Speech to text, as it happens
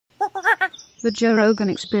The Joe Rogan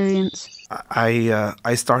Experience.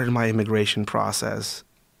 I started my immigration process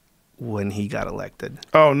when he got elected.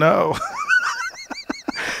 Oh no.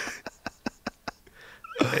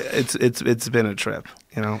 It's been a trip,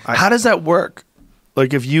 you know. How does that work?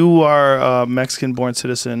 Like, if you are a Mexican-born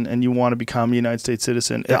citizen and you want to become a United States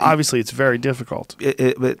citizen, obviously it's very difficult.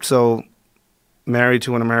 So, married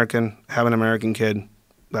to an American, have an American kid.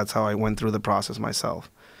 That's how I went through the process myself,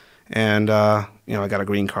 and you know, I got a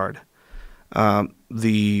green card.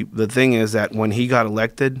 The thing is that when he got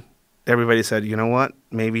elected, everybody said, you know what,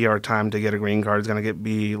 maybe our time to get a green card is going to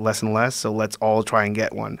be less and less, so let's all try and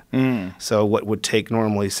get one. So what would take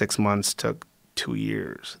normally 6 months took 2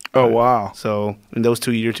 years. Oh, wow. So in those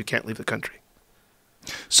 2 years, you can't leave the country.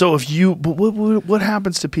 So if you, but what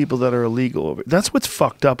happens to people that are illegal over? That's what's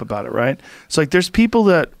fucked up about it, right? It's like there's people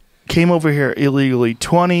that came over here illegally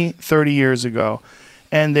 20, 30 years ago,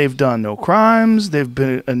 and they've done no crimes. They've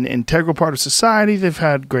been an integral part of society. They've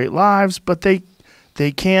had great lives, but they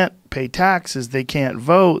can't pay taxes. They can't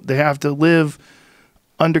vote. They have to live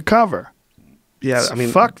undercover. Yeah, I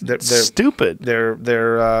mean, they're stupid. They're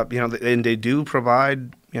you know, and they do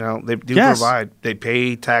provide. You know, they do provide. They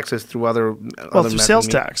pay taxes through other through sales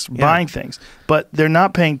tax, buying things, but they're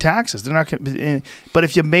not paying taxes. They're not. But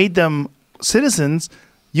if you made them citizens,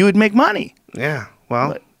 you would make money. Yeah.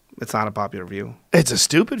 Well, it's not a popular view. It's a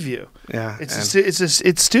stupid view. Yeah.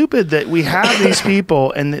 It's stupid that we have these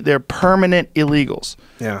people and they're permanent illegals.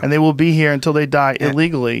 Yeah. And they will be here until they die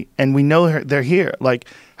illegally, and we know they're here. Like,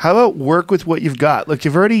 how about work with what you've got? Look,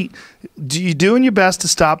 you're doing your best to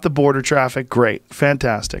stop the border traffic. Great.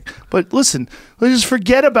 Fantastic. But listen, let's just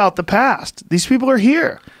forget about the past. These people are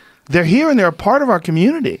here. They're here and they're a part of our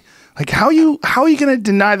community. Like, how are you going to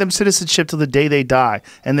deny them citizenship till the day they die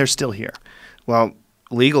and they're still here? Well,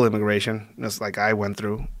 legal immigration, just like I went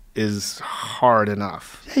through, is hard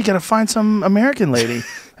enough. Yeah, you got to find some American lady.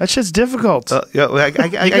 That shit's difficult. Yeah, I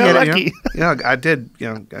get lucky. it. You know, I did. You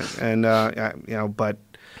know, and you know, but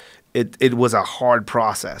it was a hard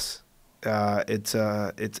process. It's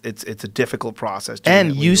a difficult process.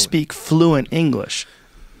 And you speak fluent English.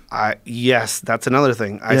 Yes, that's another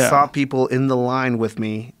thing. I saw people in the line with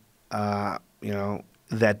me, you know,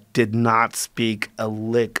 that did not speak a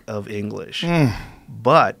lick of English.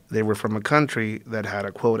 But they were from a country that had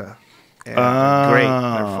a quota. And great,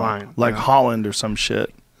 they're fine. Like Holland or some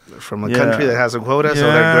shit. From a country that has a quota,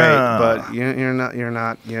 so they're great. But you're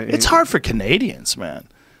not. It's hard for Canadians, man.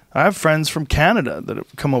 I have friends from Canada that have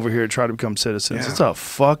come over here to try to become citizens. It's a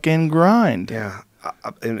fucking grind. Yeah,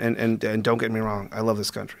 and don't get me wrong, I love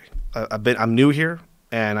this country. I'm new here,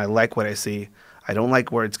 and I like what I see. I don't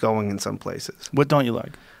like where it's going in some places. What don't you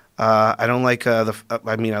like? I don't like I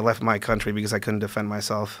mean, I left my country because I couldn't defend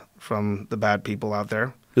myself from the bad people out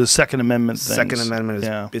there. The Second Amendment thing. Second Amendment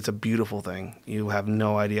is it's a beautiful thing. You have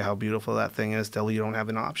no idea how beautiful that thing is till you don't have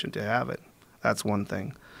an option to have it. That's one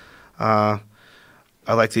thing. I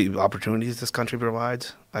like the opportunities this country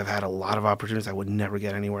provides. I've had a lot of opportunities I would never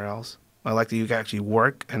get anywhere else. I like that you can actually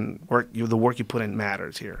work, and the work you put in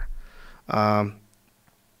matters here. I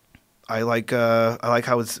like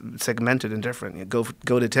how it's segmented and different. You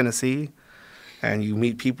go to Tennessee, and you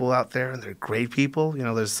meet people out there, and they're great people. You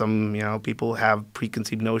know, there's some people have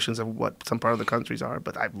preconceived notions of what some part of the countries are,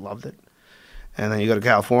 but I've loved it. And then you go to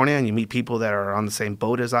California, and you meet people that are on the same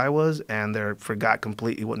boat as I was, and they forgot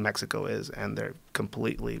completely what Mexico is, and they're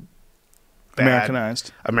completely bad.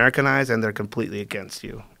 Americanized, and they're completely against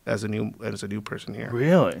you as a new person here.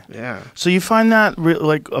 Really? Yeah. So you find that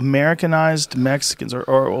like Americanized Mexicans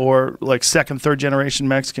or like second, third generation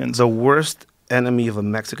Mexicans. The worst enemy of a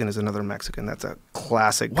Mexican is another Mexican. That's a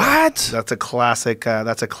classic. What? That's a classic.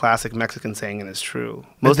 That's a classic Mexican saying, and it's true.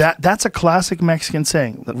 That's a classic Mexican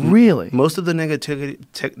saying. Really? Most of the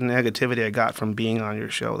negativity I got from being on your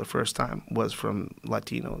show the first time was from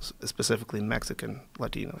Latinos, specifically Mexican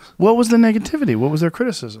Latinos. What was the negativity? What was their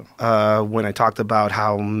criticism? When I talked about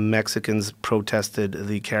how Mexicans protested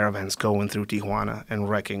the caravans going through Tijuana and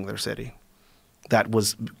wrecking their city. That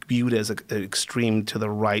was viewed as an extreme to the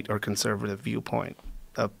right or conservative viewpoint,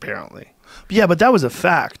 apparently. Yeah, but that was a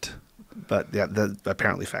fact. But yeah,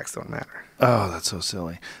 apparently facts don't matter. Oh, that's so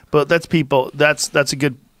silly. But that's people. That's a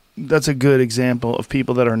good example of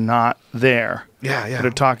people that are not there. Yeah, yeah. That are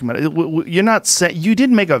talking about it. You're not saying you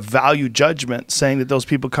didn't make a value judgment saying that those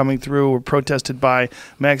people coming through were protested by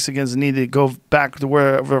Mexicans and needed to go back to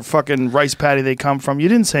wherever fucking rice paddy they come from. You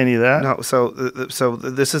didn't say any of that. No. So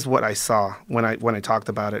this is what I saw when I talked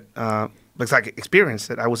about it because I experienced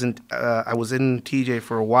it. I was in TJ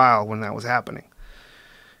for a while when that was happening.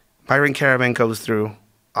 Migrant caravan goes through.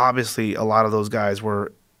 Obviously, a lot of those guys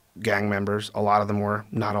were gang members. A lot of them were,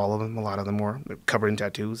 not all of them, a lot of them were covered in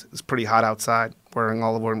tattoos. It was pretty hot outside, wearing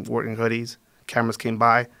hoodies. Cameras came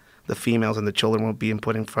by. The females and the children were being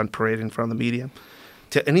put in front, paraded in front of the media.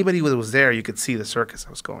 To anybody that was there, you could see the circus that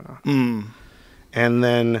was going on. And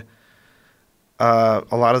then a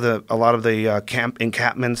lot of the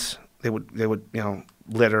encampments, they would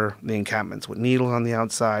litter the encampments with needles on the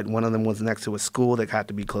outside. One of them was next to a school that had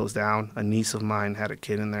to be closed down. A niece of mine had a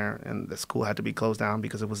kid in there, and the school had to be closed down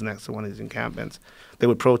because it was next to one of these encampments. They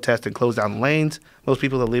would protest and close down lanes. Most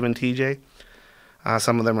people that live in TJ,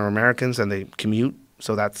 some of them are Americans, and they commute,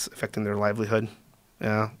 so that's affecting their livelihood.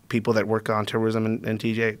 People that work on tourism in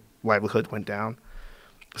TJ, livelihood went down.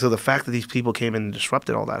 So the fact that these people came in and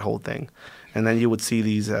disrupted all that whole thing, and then you would see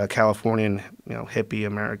these Californian, hippie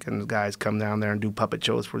American guys come down there and do puppet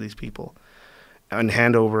shows for these people, and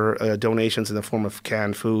hand over donations in the form of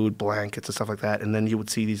canned food, blankets, and stuff like that. And then you would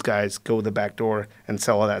see these guys go to the back door and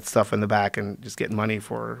sell all that stuff in the back and just get money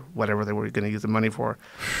for whatever they were going to use the money for.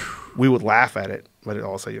 We would laugh at it, but it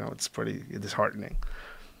also, it's pretty disheartening.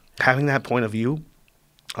 Having that point of view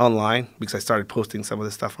online, because I started posting some of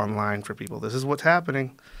this stuff online for people. This is what's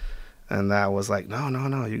happening. And that was like, no,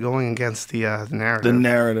 you're going against the narrative. The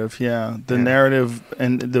narrative, yeah. The narrative,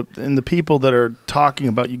 and the people that are talking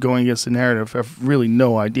about you going against the narrative have really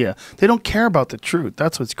no idea. They don't care about the truth.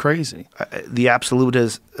 That's what's crazy. The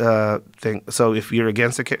absolutist thing. So if you're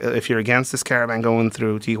against this caravan going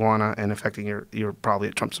through Tijuana and affecting you're probably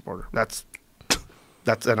a Trump supporter. That's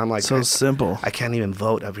and I'm like, so simple. I can't even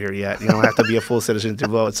vote up here yet. I have to be a full citizen to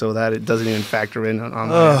vote, so that it doesn't even factor in on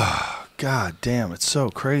that. God damn, it's so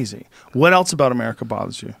crazy. What else about America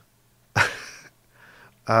bothers you?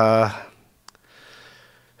 I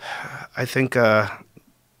think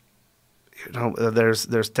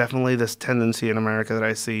there's definitely this tendency in America that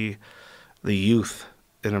I see the youth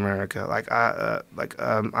in America.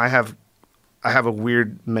 I have a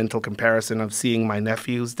weird mental comparison of seeing my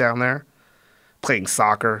nephews down there playing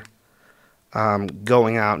soccer,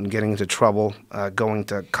 going out and getting into trouble, going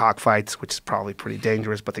to cockfights, which is probably pretty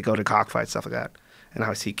dangerous, but they go to cockfights, stuff like that. And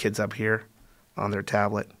I see kids up here on their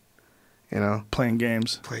tablet, playing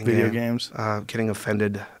video games, getting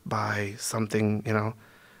offended by something,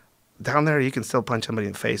 Down there, you can still punch somebody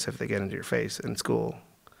in the face if they get into your face in school.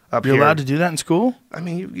 You're allowed to do that in school? I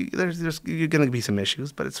mean, there's going to be some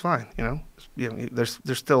issues, but it's fine, There's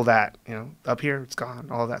still that, Up here, it's gone.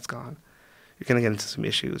 All of that's gone. You're going to get into some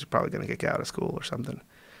issues. You're probably going to get kicked out of school or something.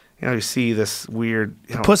 You see this weird...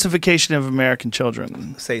 pussification of American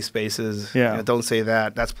children. Safe spaces. Yeah. Don't say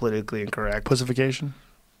that. That's politically incorrect. Pussification?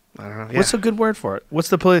 I don't know. Yeah. What's a good word for it?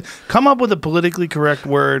 Come up with a politically correct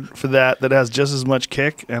word for that has just as much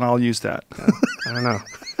kick, and I'll use that. I don't know.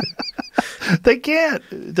 They can't.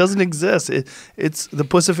 It doesn't exist. It's the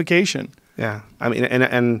pussification. Yeah. I mean,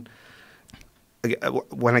 and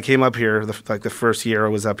when I came up here, the first year I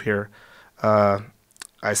was up here,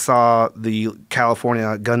 I saw the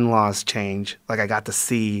California gun laws change. I got to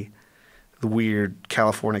see the weird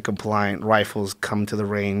California compliant rifles come to the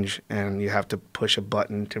range, and you have to push a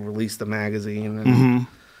button to release the magazine. And,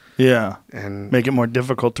 Yeah. And make it more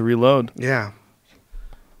difficult to reload. Yeah.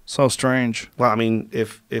 So strange. Well, I mean,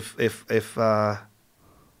 if I've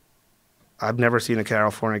never seen a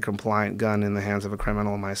California compliant gun in the hands of a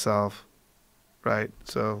criminal myself. Right,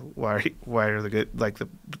 so why are the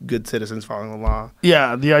good citizens following the law?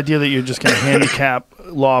 Yeah, the idea that you're just going to handicap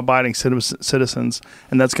law-abiding citizens,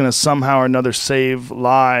 and that's going to somehow or another save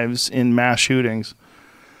lives in mass shootings.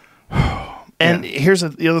 And here's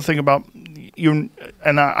the other thing about you,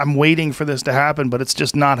 and I'm waiting for this to happen, but it's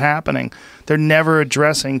just not happening. They're never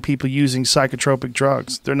addressing people using psychotropic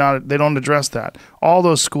drugs. They don't address that. All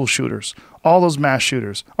those school shooters, all those mass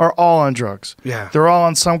shooters are all on drugs. Yeah, they're all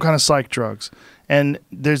on some kind of psych drugs. And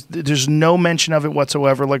there's no mention of it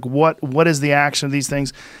whatsoever. What is the action of these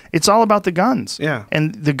things? It's all about the guns. Yeah.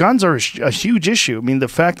 And the guns are a huge issue. I mean, the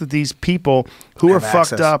fact that these people who are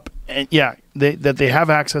fucked up, and that they have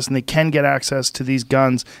access and they can get access to these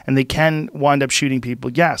guns and they can wind up shooting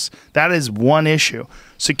people. Yes, that is one issue.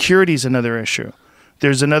 Security is another issue.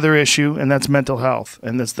 There's another issue, and that's mental health.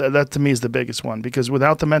 And that to me is the biggest one, because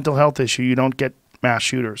without the mental health issue, you don't get mass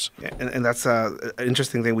shooters. Yeah, and that's an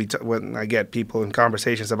interesting thing when I get people in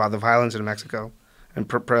conversations about the violence in Mexico and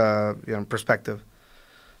perspective.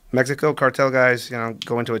 Mexico, cartel guys,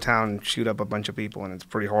 go into a town and shoot up a bunch of people, and it's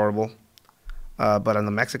pretty horrible. But on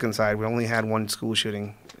the Mexican side, we only had one school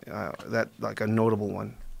shooting, a notable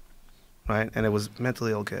one, right? And it was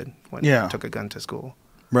mentally ill kid when he took a gun to school.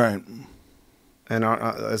 Right. And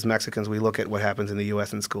as Mexicans, we look at what happens in the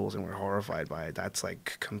U.S. in schools, and we're horrified by it. That's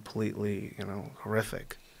completely,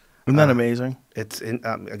 horrific. Isn't that amazing? It's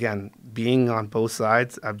again, being on both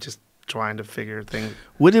sides. I'm just trying to figure things.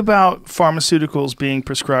 What about pharmaceuticals being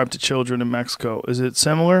prescribed to children in Mexico? Is it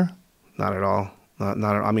similar? Not at all. Not.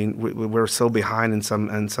 I mean, we're so behind in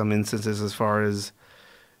some instances as far as,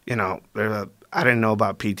 you know, I didn't know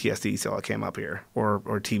about PTSD till I came up here, or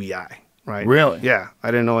TBI, right? Really? Yeah,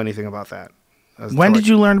 I didn't know anything about that. When did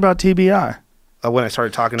you learn about TBI? When I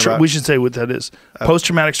started talking about. We should say what that is: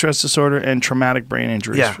 post-traumatic stress disorder and traumatic brain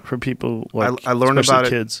injuries for people like I learned about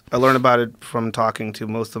kids. I learned about it from talking to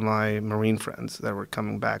most of my Marine friends that were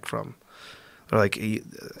coming back from. They're like,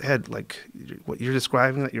 Ed, like what you're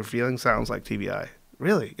describing that you're feeling sounds like TBI.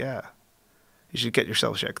 Really? Yeah. You should get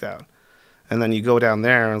yourself checked out. And then you go down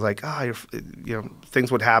there and it's like,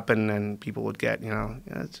 things would happen and people would get,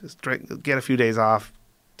 just drink, get a few days off,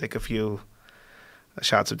 take a few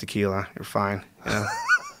shots of tequila, you're fine.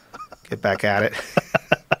 Get back at it.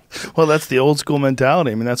 Well, that's the old school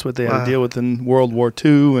mentality. I mean, that's what they had to deal with in World War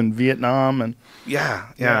II and Vietnam. And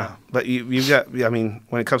yeah. But you've got, I mean,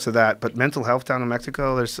 when it comes to that, but mental health down in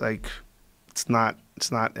Mexico, there's like, it's not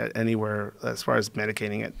anywhere as far as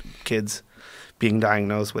medicating it. Kids being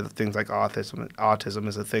diagnosed with things like autism. Autism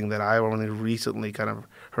is a thing that I only recently kind of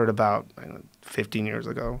heard about 15 years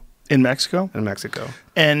ago. In Mexico? In Mexico.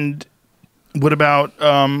 And what about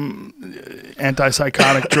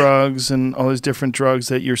antipsychotic drugs and all these different drugs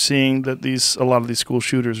that you're seeing that a lot of these school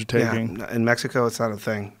shooters are taking? Yeah, in Mexico, it's not a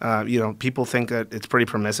thing. People think that it's pretty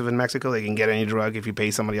permissive in Mexico. They can get any drug if you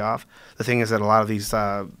pay somebody off. The thing is that a lot of these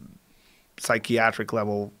psychiatric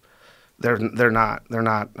level, they're not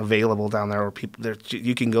available down there. Or people,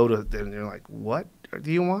 you can go to and you're like, what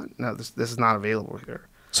do you want? No, this is not available here.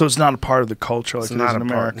 So it's not a part of the culture like it's it not is in a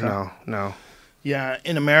America. Part, no. Yeah,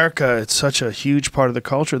 in America, it's such a huge part of the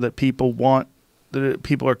culture that people are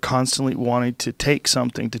constantly wanting to take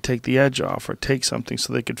something to take the edge off, or take something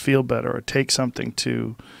so they could feel better, or take something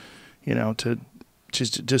to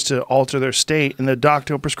just to alter their state, and the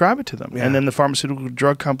doctor will prescribe it to them. Yeah. And then the pharmaceutical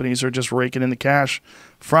drug companies are just raking in the cash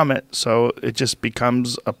from it, so it just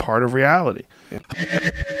becomes a part of reality. Yeah.